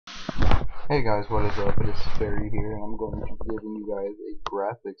Hey guys, what is up? It is Sperry here, and I'm going to be giving you guys a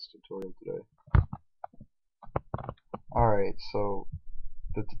graphics tutorial today. Alright, so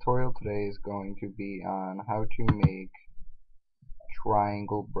the tutorial today is going to be on how to make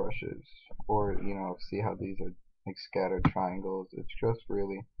triangle brushes, or, see how these are like scattered triangles. It's just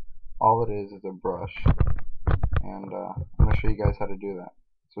really, all it is a brush, and I'm going to show you guys how to do that.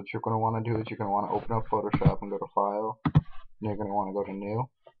 So what you're going to want to do is you're going to want to open up Photoshop and go to File, and you're going to want to go to New.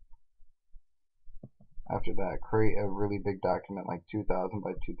 After that, create a really big document like 2000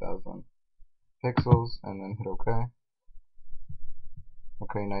 by 2000 pixels, and then hit OK.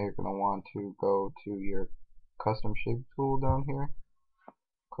 Okay, now you're going to want to go to your custom shape tool down here.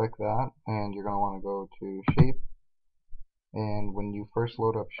 Click that, and you're going to want to go to shape. And when you first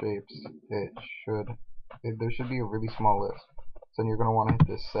load up shapes, there should be a really small list. So then you're going to want to hit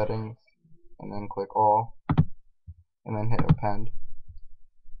this settings, and then click all, and then hit append.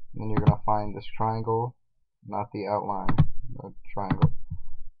 And then you're going to find this triangle, not the outline, the triangle.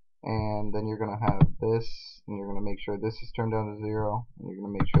 And then you're going to have this, and you're going to make sure this is turned down to 0, and you're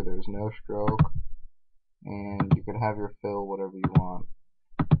going to make sure there's no stroke, and you can have your fill whatever you want.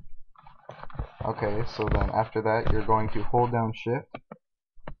 Okay, so then after that you're going to hold down shift,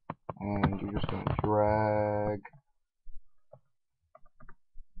 and you're just going to drag.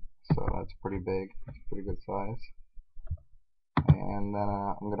 So that's pretty big, it's a pretty good size. And then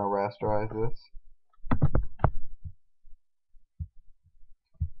I'm going to rasterize this.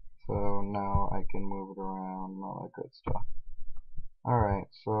 So now I can move it around and all that good stuff. Alright,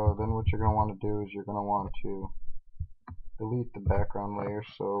 so then what you're going to want to do is you're going to want to delete the background layer,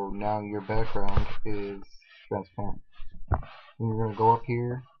 so now your background is transparent. And you're going to go up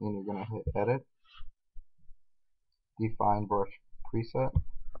here and you're going to hit edit, define brush preset,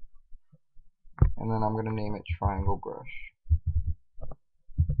 and then I'm going to name it triangle brush.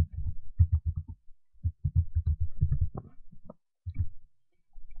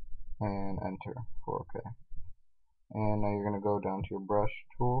 And enter for OK. And now you're going to go down to your brush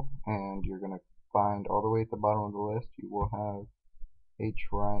tool, and you're going to find all the way at the bottom of the list you will have a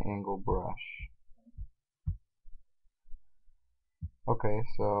triangle brush. Okay,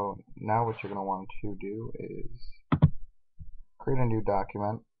 so now what you're going to want to do is create a new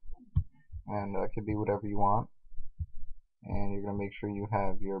document, and it could be whatever you want, and you're going to make sure you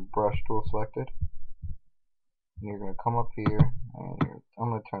have your brush tool selected, and you're going to come up here, and I'm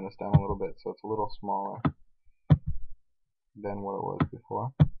going to turn this down a little bit so it's a little smaller than what it was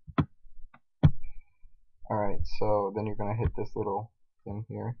before. Alright, so then you're going to hit this little thing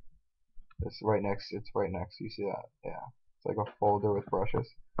here. It's right next, you see that? Yeah. It's like a folder with brushes.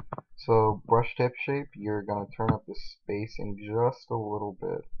 So brush tip shape, you're going to turn up the spacing just a little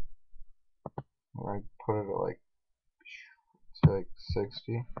bit. Right, put it at like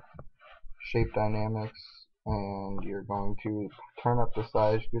 60. Shape dynamics, and you're going to turn up the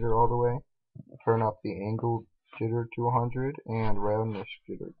size jitter all the way. Turn up the angle jitter to 100 and roundness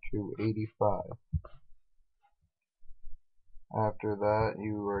jitter to 85. After that,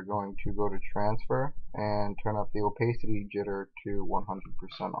 you are going to go to transfer and turn up the opacity jitter to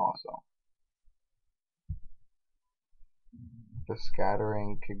 100% also. The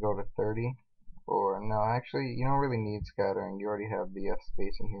scattering could go to 30, or no, actually you don't really need scattering, you already have the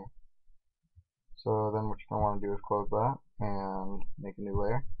spacing here. So then what you're going to want to do is close that and make a new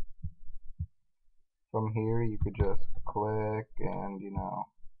layer. From here you could just click and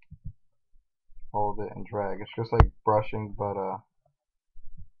hold it and drag. It's just like brushing, but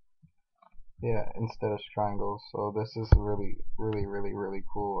yeah, instead of triangles. So this is really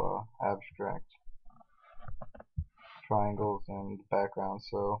cool abstract triangles and backgrounds.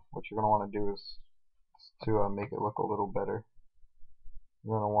 So what you're going to want to do is to make it look a little better,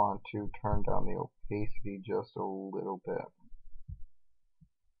 you're going to want to turn down the opacity just a little bit.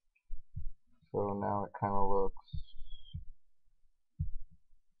 So now it kind of looks,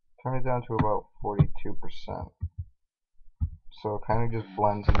 turn it down to about 42%. So it kind of just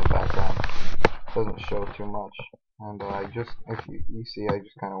blends in the background, doesn't show too much. And if you see, I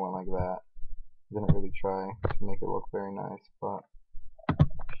just kind of went like that. Didn't really try to make it look very nice, but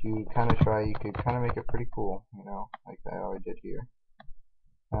if you kind of try, you could kind of make it pretty cool, like how I did here.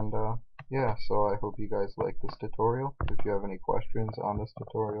 And yeah, so I hope you guys like this tutorial. If you have any questions on this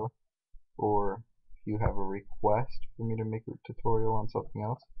tutorial, or if you have a request for me to make a tutorial on something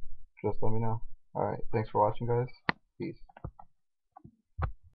else, just let me know. Alright, thanks for watching guys. Peace.